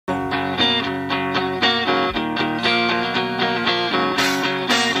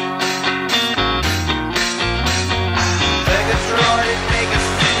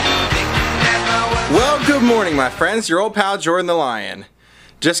morning, my friends. Your old pal Jordan the Lion.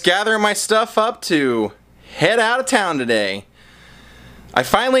 Just gathering my stuff up to head out of town today. I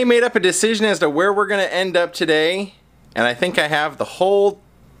finally made up a decision as to where we're going to end up today, and I think I have the whole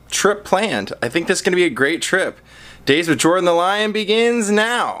trip planned. I think this is going to be a great trip. Daze with Jordan the Lion begins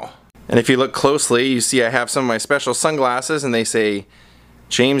now. And if you look closely, you see I have some of my special sunglasses and they say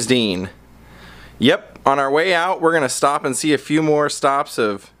James Dean. Yep, on our way out we're going to stop and see a few more stops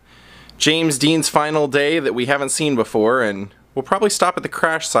of James Dean's final day that we haven't seen before, and we'll probably stop at the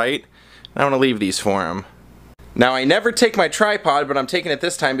crash site. I want to leave these for him. Now, I never take my tripod, but I'm taking it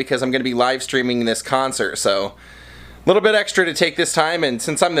this time because I'm going to be live streaming this concert, so a little bit extra to take this time, and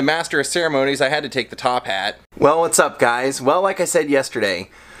since I'm the master of ceremonies, I had to take the top hat. Well, what's up, guys? Well, like I said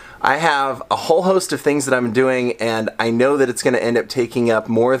yesterday, I have a whole host of things that I'm doing, and I know that it's going to end up taking up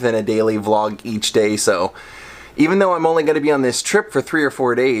more than a daily vlog each day, so even though I'm only going to be on this trip for 3 or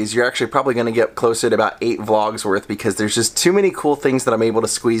 4 days, you're actually probably going to get closer to about 8 vlogs worth because there's just too many cool things that I'm able to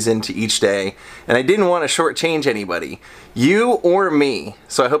squeeze into each day, and I didn't want to shortchange anybody, you or me,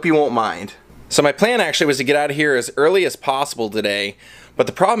 so I hope you won't mind. So my plan actually was to get out of here as early as possible today, but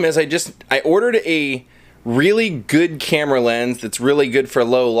the problem is I ordered a really good camera lens that's really good for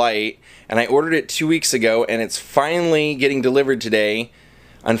low light, and I ordered it 2 weeks ago, and it's finally getting delivered today.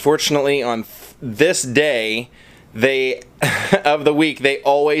 Unfortunately, on this day of the week, they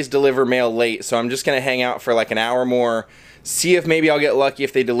always deliver mail late, so I'm just gonna hang out for like an hour more, see if maybe I'll get lucky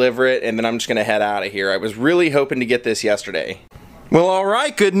if they deliver it, and then I'm just gonna head out of here. I was really hoping to get this yesterday. Well,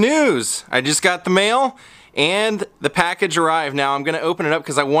 alright, good news! I just got the mail and the package arrived. Now I'm gonna open it up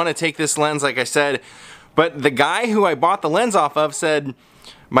because I want to take this lens, like I said, but the guy who I bought the lens off of said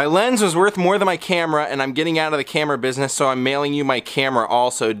my lens was worth more than my camera, and I'm getting out of the camera business, so I'm mailing you my camera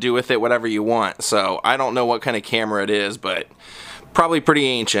also. Do with it whatever you want. So I don't know what kind of camera it is, but probably pretty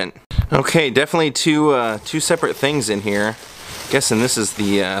ancient. Okay, definitely two separate things in here. Guessing this is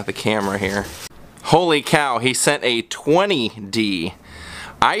the camera here. Holy cow, he sent a 20D.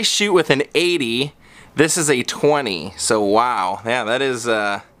 I shoot with an 80. This is a 20. So wow, yeah,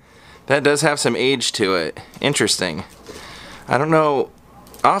 that does have some age to it. Interesting. I don't know.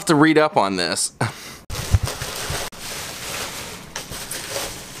 I'll have to read up on this.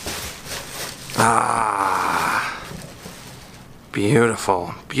 Ah,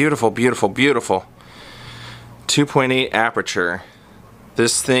 beautiful, beautiful, beautiful, beautiful. 2.8 aperture.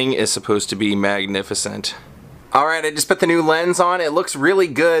 This thing is supposed to be magnificent. Alright, I just put the new lens on. It looks really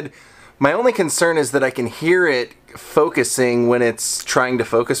good. My only concern is that I can hear it focusing when it's trying to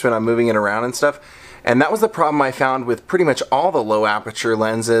focus when I'm moving it around and stuff. And that was the problem I found with pretty much all the low aperture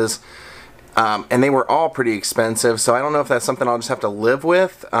lenses, and they were all pretty expensive, so I don't know if that's something I'll just have to live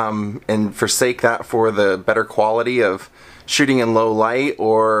with and forsake that for the better quality of shooting in low light,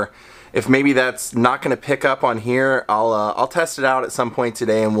 or if maybe that's not going to pick up on here. I'll test it out at some point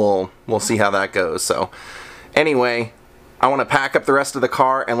today, and we'll see how that goes. So anyway, I want to pack up the rest of the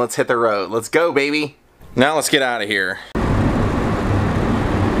car and let's hit the road. Let's go, baby! Now let's get out of here.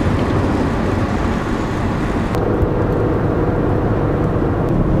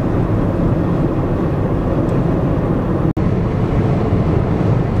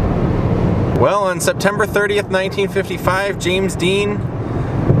 Well, on September 30th, 1955, James Dean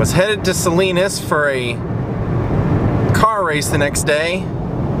was headed to Salinas for a car race the next day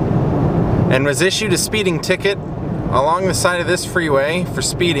and was issued a speeding ticket along the side of this freeway for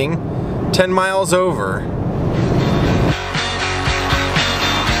speeding 10 miles over.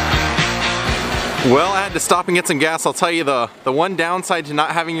 Well, I had to stop and get some gas. I'll tell you the one downside to not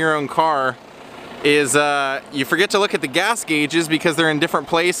having your own car is you forget to look at the gas gauges because they're in different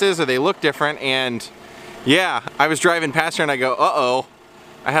places or they look different, and yeah, I was driving past here and I go, uh-oh,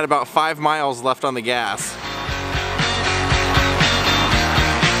 I had about 5 miles left on the gas.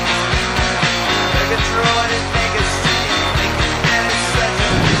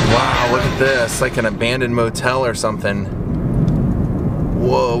 Wow, look at this, like an abandoned motel or something.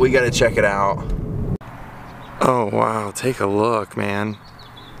 Whoa, we gotta check it out. Oh wow, take a look, man.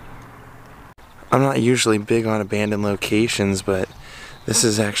 I'm not usually big on abandoned locations, but this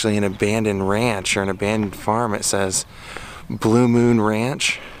is actually an abandoned ranch or an abandoned farm. It says Blue Moon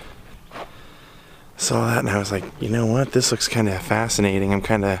Ranch. Saw that and I was like, you know what? This looks kind of fascinating. I'm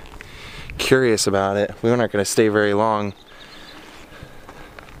kind of curious about it. We aren't going to stay very long.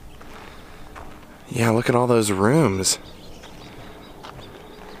 Yeah, look at all those rooms.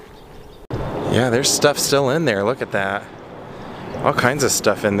 Yeah, there's stuff still in there. Look at that. All kinds of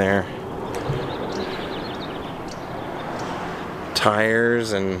stuff in there.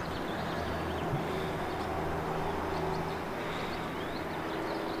 Tires and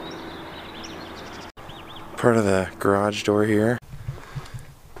part of the garage door here.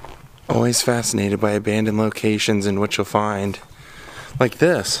 Always fascinated by abandoned locations and what you'll find. Like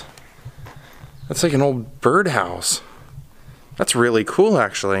this. That's like an old birdhouse. That's really cool,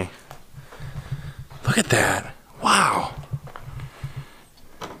 actually. Look at that. Wow.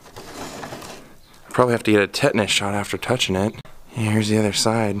 Probably have to get a tetanus shot after touching it. Here's the other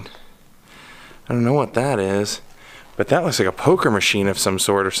side. I don't know what that is, but that looks like a poker machine of some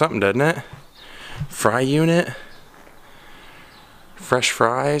sort or something, doesn't it? Fry unit? Fresh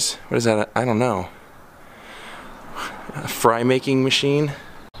fries? What is that? I don't know. A fry making machine?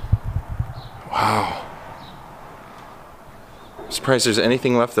 Wow. I'm surprised there's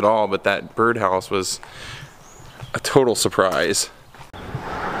anything left at all, but that birdhouse was a total surprise.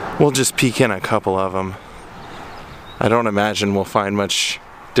 We'll just peek in a couple of them. I don't imagine we'll find much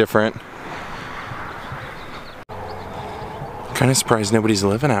different. Kind of surprised nobody's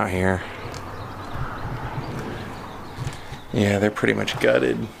living out here. Yeah, they're pretty much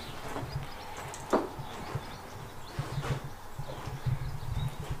gutted.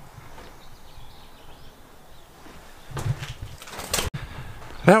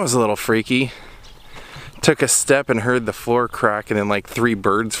 That was a little freaky. Took a step and heard the floor crack, and then like 3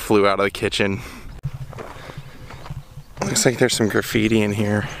 birds flew out of the kitchen. Looks like there's some graffiti in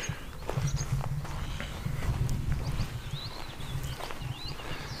here.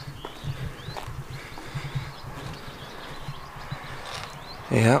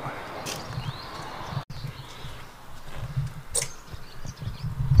 Yep.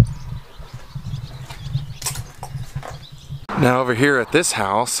 Now over here at this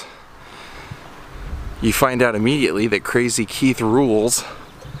house, you find out immediately that Crazy Keith rules,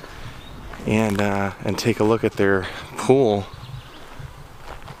 and take a look at their pool.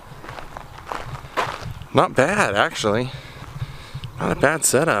 Not bad, actually. Not a bad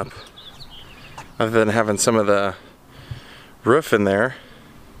setup, other than having some of the roof in there.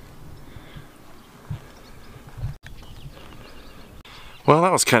 Well,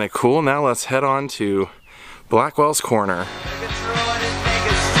 that was kind of cool. Now let's head on to Blackwell's Corner.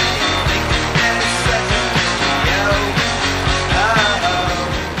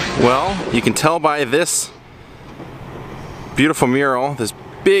 Well, you can tell by this beautiful mural, this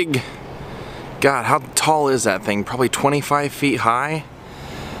big, God, how tall is that thing? Probably 25 feet high.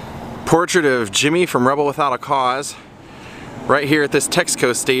 Portrait of Jimmy from Rebel Without a Cause, right here at this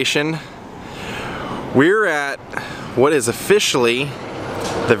Texaco station. We're at what is officially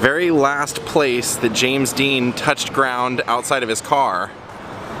the very last place that James Dean touched ground outside of his car.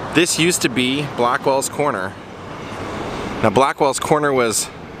 This used to be Blackwell's Corner. Now Blackwell's Corner was,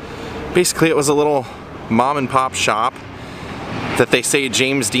 basically it was a little mom and pop shop that they say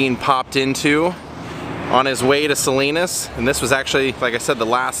James Dean popped into on his way to Salinas, and this was actually, like I said, the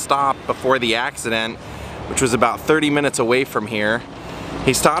last stop before the accident, which was about 30 minutes away from here.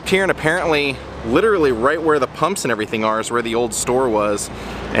 He stopped here, and apparently literally right where the pumps and everything are is where the old store was,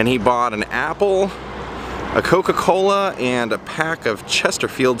 and he bought an apple, a Coca-Cola, and a pack of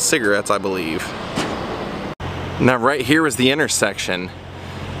Chesterfield cigarettes, I believe. Now right here was the intersection,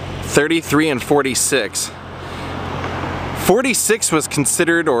 33 and 46. 46 was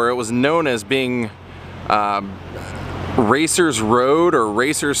considered, or it was known as being Racers Road or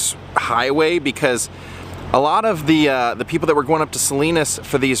Racers Highway, because a lot of the people that were going up to Salinas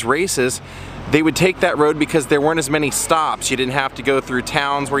for these races, they would take that road because there weren't as many stops. You didn't have to go through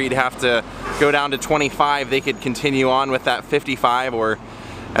towns where you'd have to go down to 25. They could continue on with that 55, or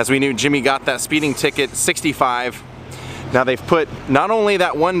as we knew, Jimmy got that speeding ticket, 65. Now they've put not only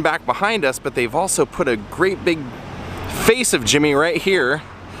that one back behind us, but they've also put a great big face of Jimmy right here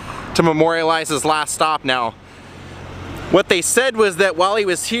to memorialize his last stop. Now, what they said was that while he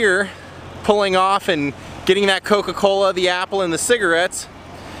was here pulling off and getting that Coca-Cola, the apple, and the cigarettes,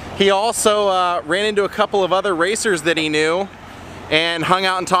 he also ran into a couple of other racers that he knew and hung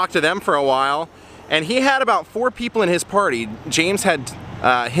out and talked to them for a while. And he had about 4 people in his party. James had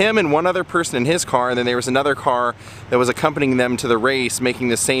him and one other person in his car, and then there was another car that was accompanying them to the race, making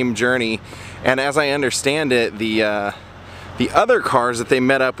the same journey. And as I understand it, the other cars that they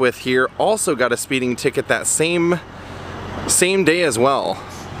met up with here also got a speeding ticket that same day as well.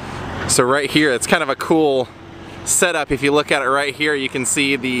 So right here, it's kind of a cool setup. If you look at it right here, you can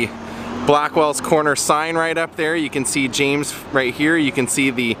see the Blackwell's Corner sign right up there. You can see James right here. You can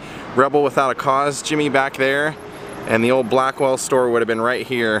see the Rebel Without a Cause Jimmy back there. And the old Blackwell store would have been right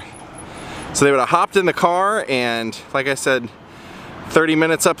here. So they would have hopped in the car, and like I said, 30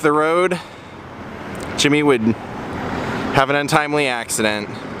 minutes up the road, Jimmy would have an untimely accident.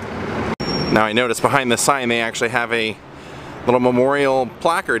 Now I noticed behind the sign they actually have a little memorial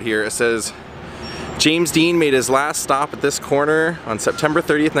placard here. It says, James Dean made his last stop at this corner on September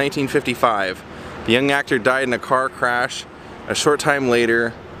 30th, 1955. The young actor died in a car crash a short time later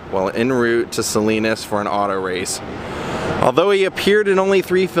while en route to Salinas for an auto race. Although he appeared in only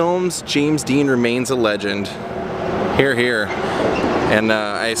 3 films, James Dean remains a legend. Hear, hear. And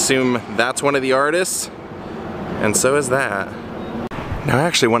I assume that's one of the artists, and so is that. Now I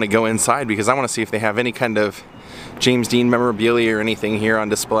actually want to go inside because I want to see if they have any kind of James Dean memorabilia or anything here on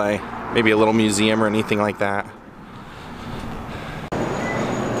display. Maybe a little museum or anything like that.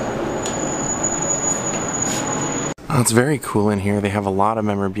 Oh, it's very cool in here. They have a lot of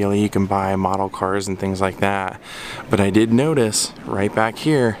memorabilia. You can buy model cars and things like that. But I did notice right back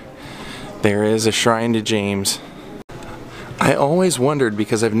here, there is a shrine to James. I always wondered,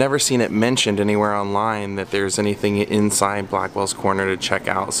 because I've never seen it mentioned anywhere online, that there's anything inside Blackwell's corner to check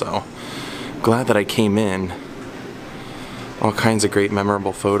out, so glad that I came in. All kinds of great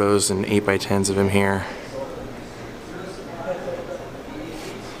memorable photos and 8x10s of him here.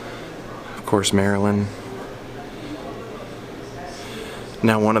 Of course, Maryland.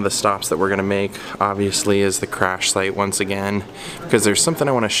 Now one of the stops that we're going to make, obviously, is the crash site once again, because there's something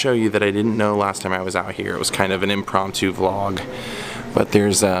I want to show you that I didn't know last time I was out here. It was kind of an impromptu vlog, but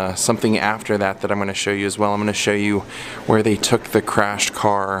there's something after that that I'm going to show you as well. I'm going to show you where they took the crashed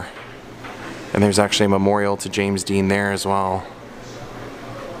car, and there's actually a memorial to James Dean there as well.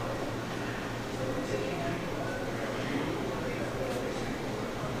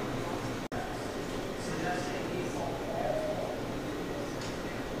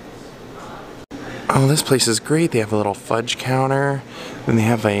 Oh, this place is great. They have a little fudge counter. Then they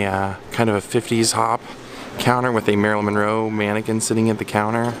have a kind of a 50s hop counter with a Marilyn Monroe mannequin sitting at the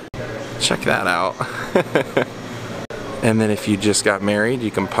counter. Check that out. And then if you just got married,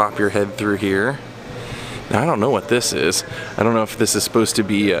 you can pop your head through here. Now, I don't know what this is. I don't know if this is supposed to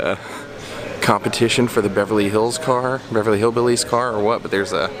be a competition for the Beverly Hillbillies car or what, but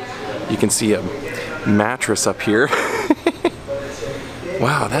there's you can see a mattress up here.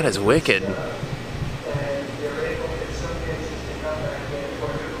 Wow, that is wicked.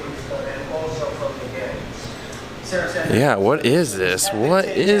 Yeah, what is this? What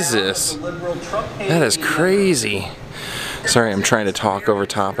is this? That is crazy. Sorry, I'm trying to talk over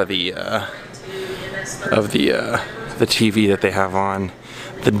top of the TV that they have on.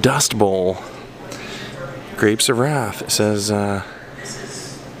 The Dust Bowl. Grapes of Wrath. It says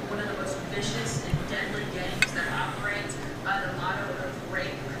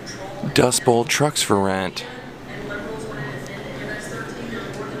Dust Bowl trucks for rent.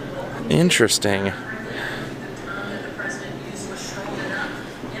 Interesting.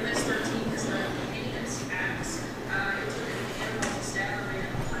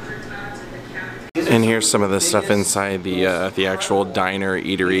 And here's some of the stuff inside the actual diner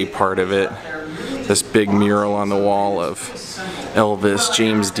eatery part of it. This big mural on the wall of Elvis,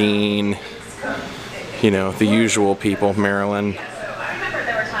 James Dean, you know, the usual people, Maryland.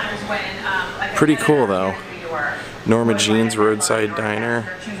 Pretty cool though. Norma Jean's Roadside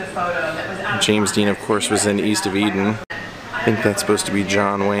Diner. James Dean, of course, was in East of Eden. I think that's supposed to be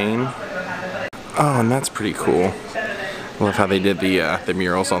John Wayne. Oh, and that's pretty cool. I love how they did the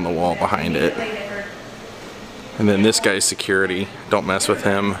murals on the wall behind it. And then this guy's security. Don't mess with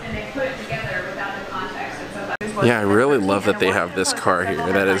him. Yeah, I really love that they have this car here.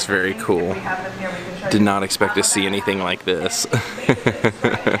 That is very cool. Did not expect to see anything like this.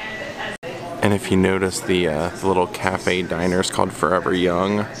 And if you notice, the little cafe diner is called Forever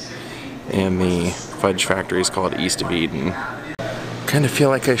Young, and the fudge factory is called East of Eden. Kind of feel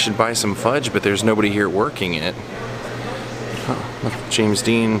like I should buy some fudge, but there's nobody here working it. Oh, look, James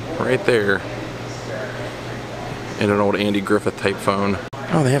Dean right there. And an old Andy Griffith type phone.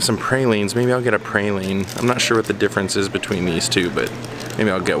 Oh, they have some pralines. Maybe I'll get a praline. I'm not sure what the difference is between these two, but maybe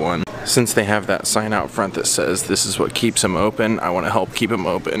I'll get one. Since they have that sign out front that says this is what keeps them open, I want to help keep them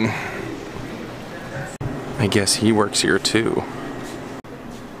open. I guess he works here too.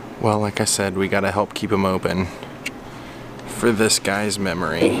 Well, like I said, we gotta help keep him open for this guy's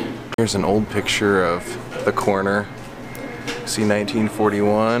memory. Here's an old picture of the corner. See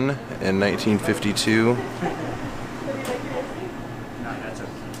 1941 and 1952.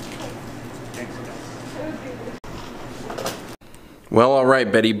 Well, alright,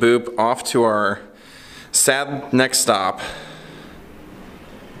 Betty Boop, off to our sad next stop.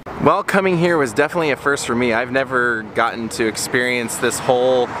 Well, coming here was definitely a first for me. I've never gotten to experience this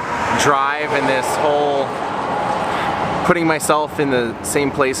whole drive and this whole putting myself in the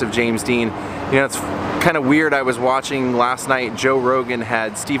same place of James Dean. You know, it's kind of weird. I was watching last night, Joe Rogan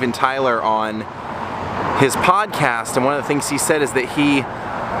had Steven Tyler on his podcast, and one of the things he said is that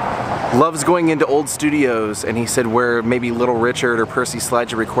loves going into old studios, and he said where maybe Little Richard or Percy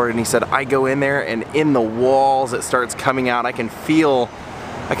Sledge recorded, and he said I go in there and in the walls it starts coming out. I can feel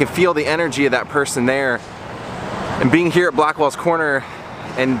the energy of that person there. And being here at Blackwell's Corner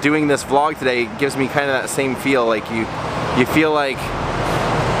and doing this vlog today gives me kind of that same feel. Like you feel like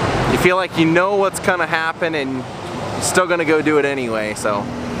you know what's gonna happen and you're still gonna go do it anyway. So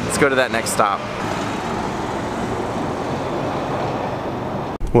let's go to that next stop.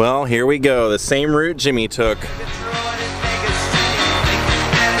 Well, here we go, the same route Jimmy took.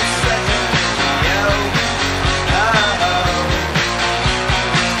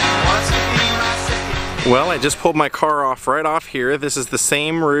 Well, I just pulled my car off right off here. This is the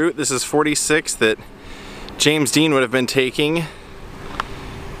same route. This is 46 that James Dean would have been taking.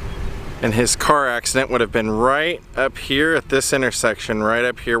 And his car accident would have been right up here at this intersection, right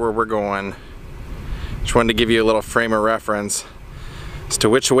up here where we're going. Just wanted to give you a little frame of reference as to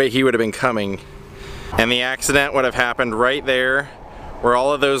which way he would have been coming. And the accident would have happened right there where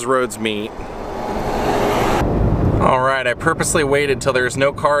all of those roads meet. Alright, I purposely waited till there's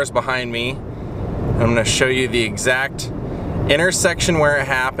no cars behind me. I'm going to show you the exact intersection where it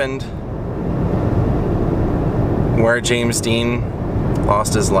happened, where James Dean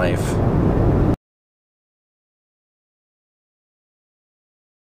lost his life.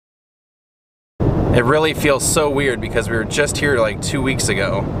 It really feels so weird because we were just here like 2 weeks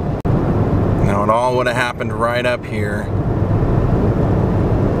ago. Now it all would have happened right up here.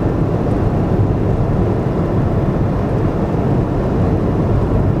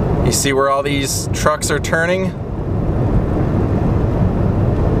 You see where all these trucks are turning?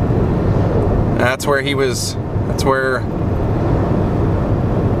 That's where he was, that's where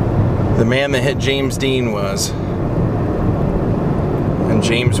the man that hit James Dean was. And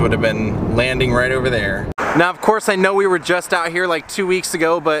James would have been landing right over there. Now, of course, I know we were just out here like 2 weeks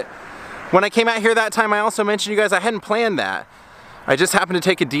ago, but when I came out here that time, I also mentioned you guys I hadn't planned that. I just happened to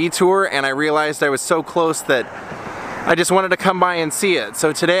take a detour and I realized I was so close that I just wanted to come by and see it.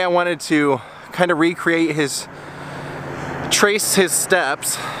 So today I wanted to kind of recreate trace his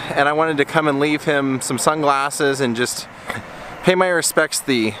steps, and I wanted to come and leave him some sunglasses and just pay my respects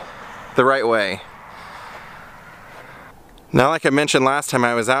the right way. Now, like I mentioned last time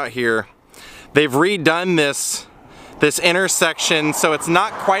I was out here, they've redone this intersection so it's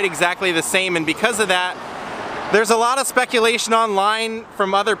not quite exactly the same, and because of that, there's a lot of speculation online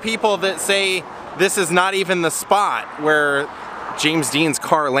from other people that say this is not even the spot where James Dean's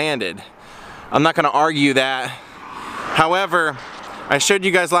car landed. I'm not going to argue that. However, I showed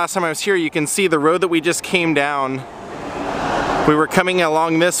you guys last time I was here, you can see the road that we just came down. We were coming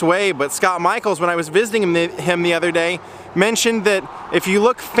along this way, but Scott Michaels, when I was visiting him the other day, mentioned that if you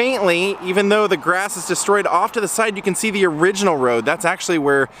look faintly, even though the grass is destroyed, off to the side you can see the original road. That's actually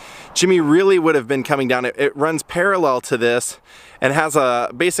where Jimmy really would have been coming down. It runs parallel to this and has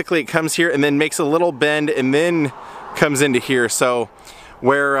basically it comes here and then makes a little bend and then comes into here. So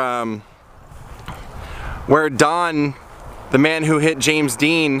where Don, the man who hit James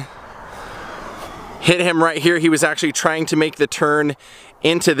Dean, hit him right here, he was actually trying to make the turn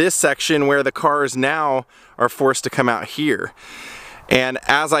into this section where the cars now are forced to come out here. And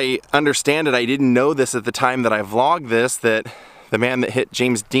as I understand it, I didn't know this at the time that I vlogged this, that the man that hit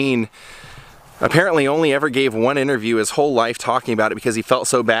James Dean apparently only ever gave one interview his whole life talking about it because he felt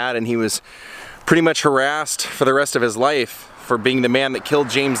so bad, and he was pretty much harassed for the rest of his life for being the man that killed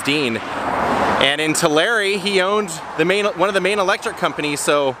James Dean. And in Tulare, he owned one of the main electric companies,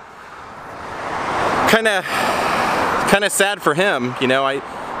 so kind of sad for him, you know.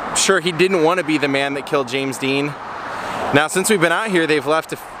 I'm sure he didn't want to be the man that killed James Dean. Now, since we've been out here, they've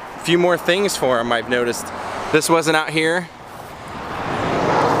left a few more things for him, I've noticed. This wasn't out here.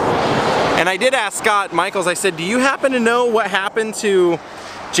 And I did ask Scott Michaels, I said, do you happen to know what happened to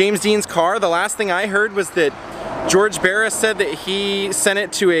James Dean's car? The last thing I heard was that George Barris said that he sent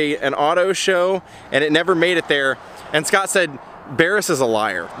it to an auto show and it never made it there. And Scott said, Barris is a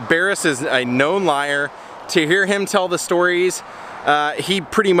liar. Barris is a known liar. To hear him tell the stories, he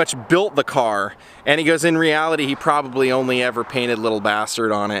pretty much built the car. And he goes, in reality, he probably only ever painted Little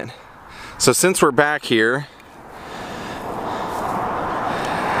Bastard on it. So since we're back here,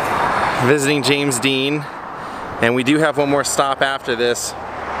 visiting James Dean, and we do have one more stop after this,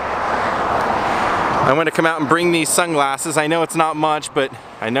 I want to come out and bring these sunglasses. I know it's not much, but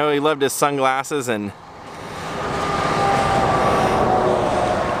I know he loved his sunglasses, and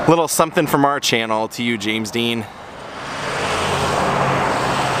a little something from our channel to you, James Dean.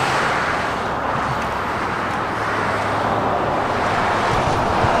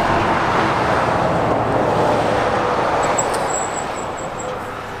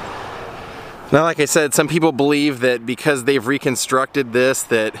 Now, like I said, some people believe that because they've reconstructed this,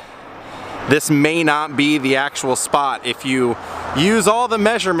 that this may not be the actual spot. If you use all the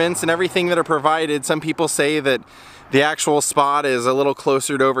measurements and everything that are provided, some people say that the actual spot is a little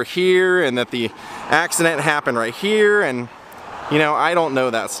closer to over here and that the accident happened right here, and you know, I don't know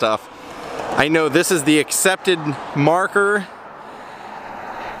that stuff. I know this is the accepted marker.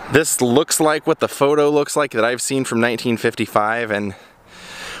 This looks like what the photo looks like that I've seen from 1955, and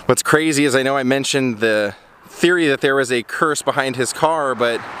what's crazy is I know I mentioned the theory that there was a curse behind his car,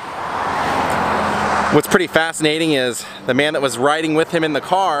 but what's pretty fascinating is the man that was riding with him in the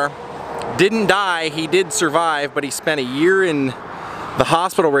car didn't die. He did survive, but he spent a year in the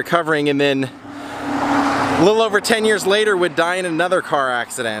hospital recovering, and then a little over 10 years later would die in another car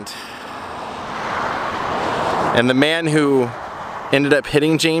accident. And the man who ended up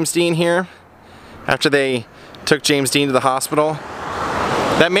hitting James Dean here, after they took James Dean to the hospital,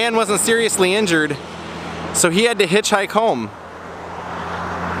 that man wasn't seriously injured, so he had to hitchhike home.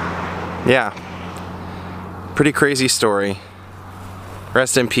 Yeah, pretty crazy story.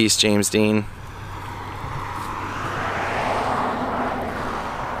 Rest in peace, James Dean.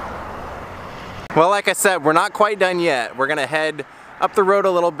 Well, like I said, we're not quite done yet. We're gonna head up the road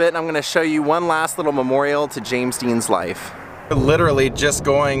a little bit, and I'm gonna show you one last little memorial to James Dean's life. We're literally just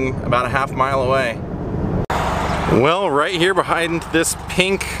going about a half mile away. Well, right here behind this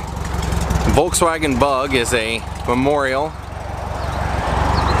pink Volkswagen Bug is a memorial.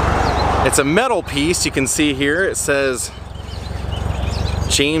 It's a metal piece, you can see here. It says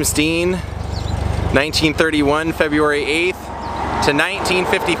James Dean, 1931, February 8th to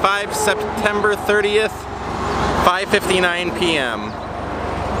 1955, September 30th, 5:59 p.m.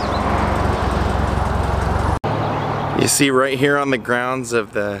 You see right here on the grounds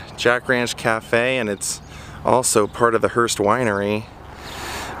of the Jack Ranch Cafe, and it's also part of the Hearst Winery.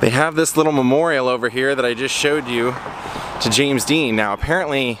 They have this little memorial over here that I just showed you to James Dean. Now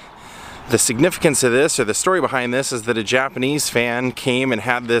apparently the significance of this, or the story behind this, is that a Japanese fan came and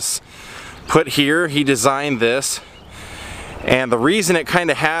had this put here. He designed this, and the reason it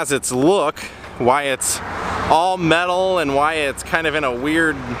kind of has its look, why it's all metal and why it's kind of in a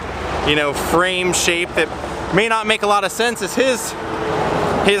weird, you know, frame shape that may not make a lot of sense, is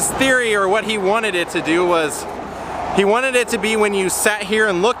his theory, or what he wanted it to do, was he wanted it to be, when you sat here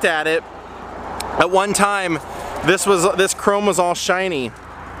and looked at it, at one time this chrome was all shiny,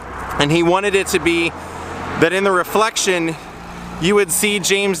 and he wanted it to be that in the reflection you would see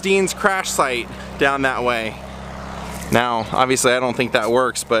James Dean's crash site down that way. Now obviously I don't think that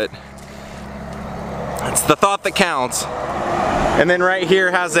works, but it's the thought that counts. And then right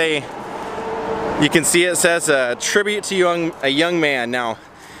here has you can see it says a tribute to a young man. Now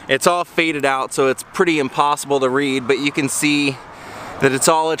it's all faded out, so it's pretty impossible to read, but you can see that it's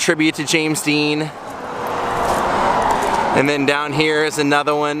all a tribute to James Dean. And then down here is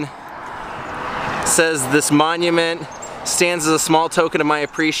another one. It says, "This monument stands as a small token of my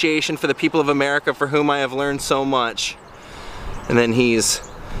appreciation for the people of America for whom I have learned so much." And then he's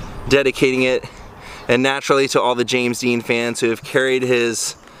dedicating it, and naturally, to all the James Dean fans who have carried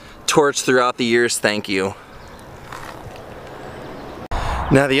his torch throughout the years, thank you.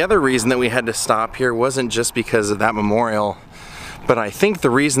 Now the other reason that we had to stop here wasn't just because of that memorial, but I think the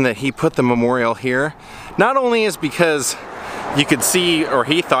reason that he put the memorial here not only is because you could see, or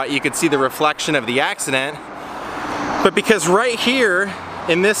he thought you could see, the reflection of the accident, but because right here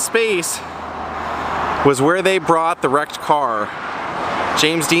in this space was where they brought the wrecked car.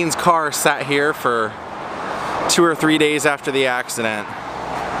 James Dean's car sat here for 2 or 3 days after the accident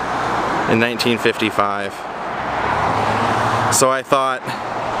in 1955. So I thought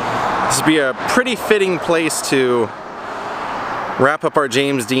this would be a pretty fitting place to wrap up our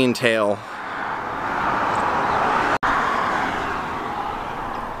James Dean tale.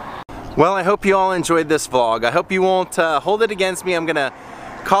 Well, I hope you all enjoyed this vlog. I hope you won't hold it against me. I'm gonna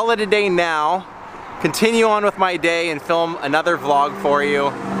call it a day now, continue on with my day, and film another vlog for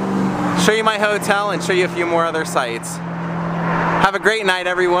you. Show you my hotel and show you a few more other sites. Have a great night,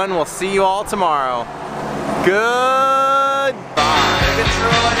 everyone. We'll see you all tomorrow. Goodbye.